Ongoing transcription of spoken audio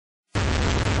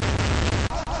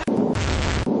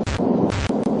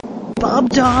Bob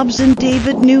Dobbs and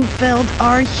David Neufeld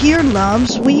are here,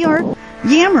 loves. We are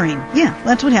yammering. Yeah,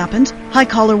 that's what happens. Hi,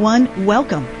 caller one.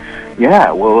 Welcome.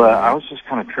 Yeah, well, I was just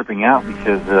kind of tripping out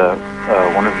because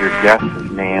one of your guests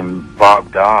is named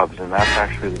Bob Dobbs, and that's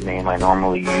actually the name I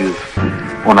normally use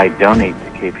when I donate to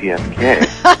KPFK.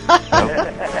 So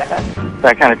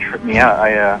that kind of tripped me out.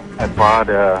 I bought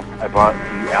the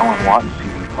Alan Watts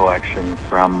CD collection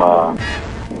from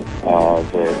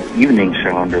the evening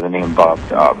show under the name Bob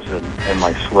Dobbs, and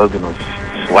my slogan was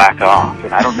 "Slack Off."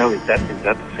 And I don't know, is that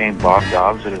the same Bob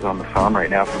Dobbs that is on the phone right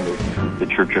now from the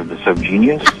Church of the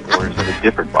Subgenius, or is it a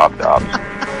different Bob Dobbs?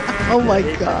 Oh my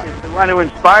God! It's the one who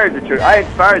inspired the church. I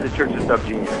inspired the Church of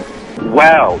Subgenius.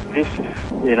 Wow, this is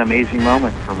an amazing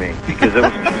moment for me, because it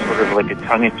was just sort of like a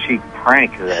tongue-in-cheek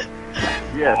prank that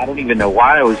I don't even know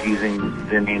why I was using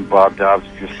the name Bob Dobbs.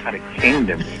 It just kind of came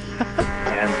to me,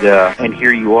 and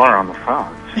here you are on the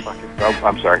phone. It's fucking,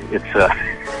 I'm sorry, it's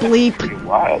bleep. Pretty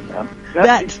wild, man.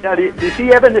 Now, do you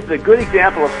see, Evan, this is a good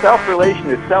example of self-relation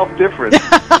is self-difference.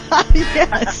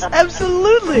 Yes,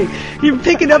 absolutely. You're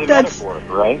picking up that... metaphor,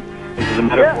 right? This is a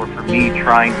metaphor for me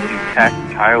trying to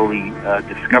tactilely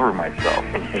discover myself.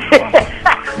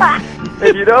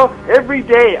 And you know, every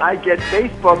day I get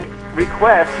Facebook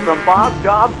requests from Bob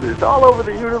Dobbses all over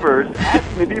the universe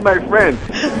asking to be my friend.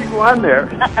 If you go on there,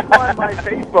 go on my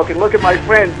Facebook and look at my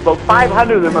friends. About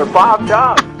 500 of them are Bob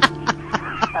Dobbs.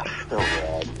 So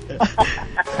bad.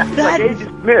 It's like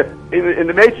Agent Smith in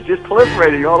the Matrix, just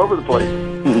proliferating all over the place.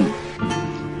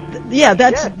 Yeah,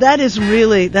 that is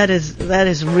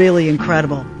really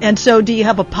incredible. And so, do you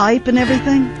have a pipe and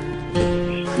everything?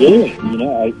 Yeah, you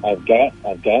know, I've got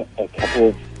a couple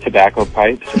of tobacco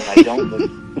pipes, and I don't look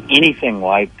anything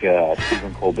like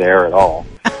Stephen Colbert at all.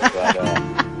 But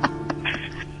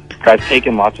I've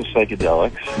taken lots of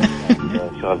psychedelics, and,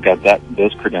 so I've got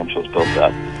those credentials built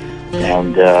up.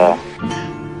 And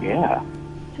yeah.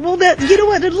 Well, you know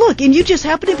what? Look, and you just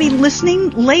happen to be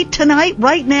listening late tonight,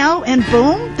 right now, and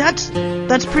boom, that's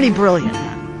pretty brilliant.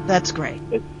 That's great.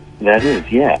 That is,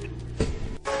 yeah.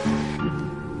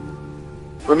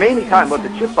 We're mainly talking about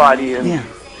the chip body and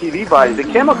TV body. The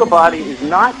chemical body is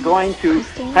not going to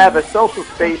have a social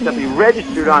space that be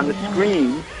registered on the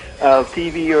screen of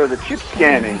TV or the chip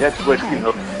scanning. That's what,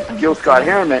 Gil Scott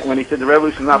Heron meant when he said the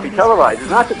revolution will not be televised. It's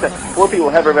not that the poor people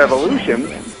have a revolution.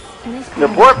 The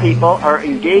poor people are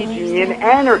engaging in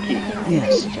anarchy.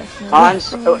 Yes. And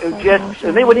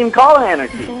they wouldn't even call it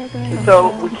anarchy. And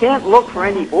so we can't look for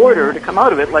any order to come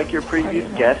out of it like your previous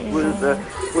guest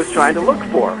was trying to look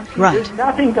for. Right. There's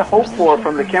nothing to hope for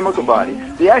from the chemical body.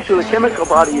 The chemical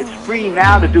body is free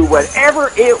now to do whatever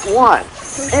it wants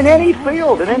in any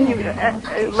field, in any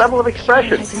level of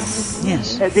expression.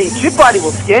 Yes. And the chip body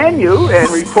will scan you and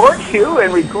report you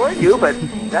and record you, but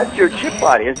that's your chip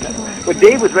body, isn't it? What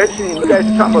Dave was mentioning, you guys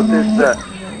talking about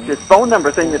this phone number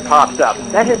thing that pops up.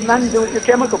 That has nothing to do with your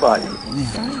chemical body.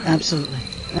 Yeah, absolutely.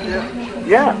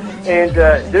 Yeah, and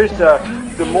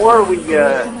the more we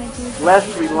less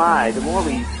rely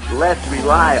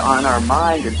on our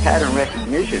mind and pattern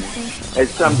recognition as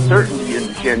some certainty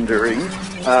engendering,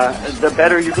 the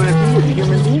better you're going to be as a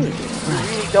human being. You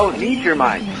really don't need your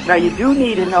mind. Now, you do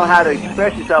need to know how to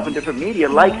express yourself in different media,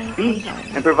 like speech,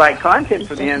 and provide content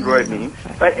for the Android meme,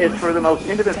 but as for the most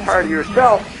intimate part of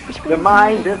yourself, the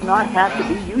mind does not have to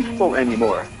be useful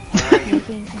anymore.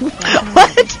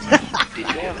 What?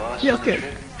 Okay.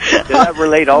 Does that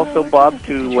relate also, Bob,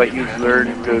 to what you've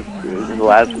learned in the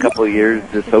last couple of years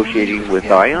associating with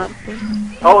ION?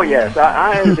 Oh, yes.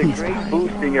 ION is a great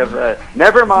boosting of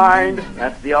never mind.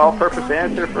 That's the all-purpose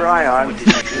answer for ION.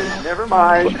 Never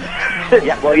mind.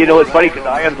 Yeah, well, it's funny because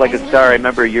ION's like a star. I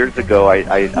remember years ago I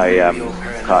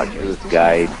talked to this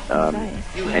guy,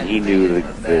 and he knew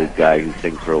the guy who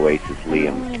sings for Oasis,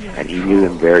 Liam, and he knew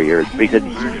him very early. But he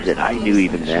said, I knew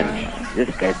even then, this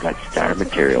guy's got star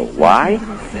material. Why?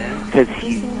 Because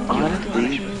he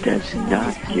honestly does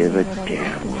not give a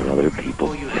damn what other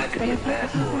people think of him.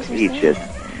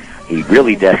 He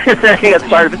really does. I think that's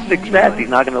part of his success. He's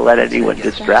not going to let anyone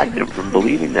distract him from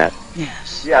believing that.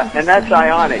 Yes. Yeah, and that's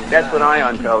ionic. That's what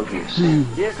ION tells you.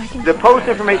 The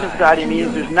Post-Information Society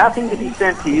means there's nothing to be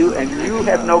sent to you, and you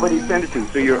have nobody to send it to.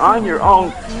 So you're on your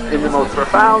own in the most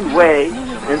profound way,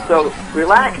 and so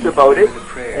relax about it,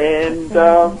 and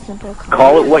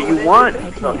call it what you want.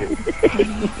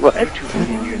 What?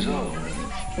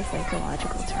 The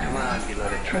psychological term. Come on,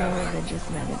 beloved traveler. Religious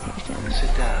meditation.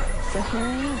 Sit down. So here I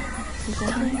am,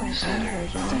 presenting my own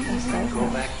version of Go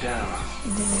self-help. back down.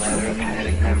 Individual Ladder of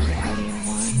kinetic capacity, memory. how do you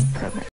want program.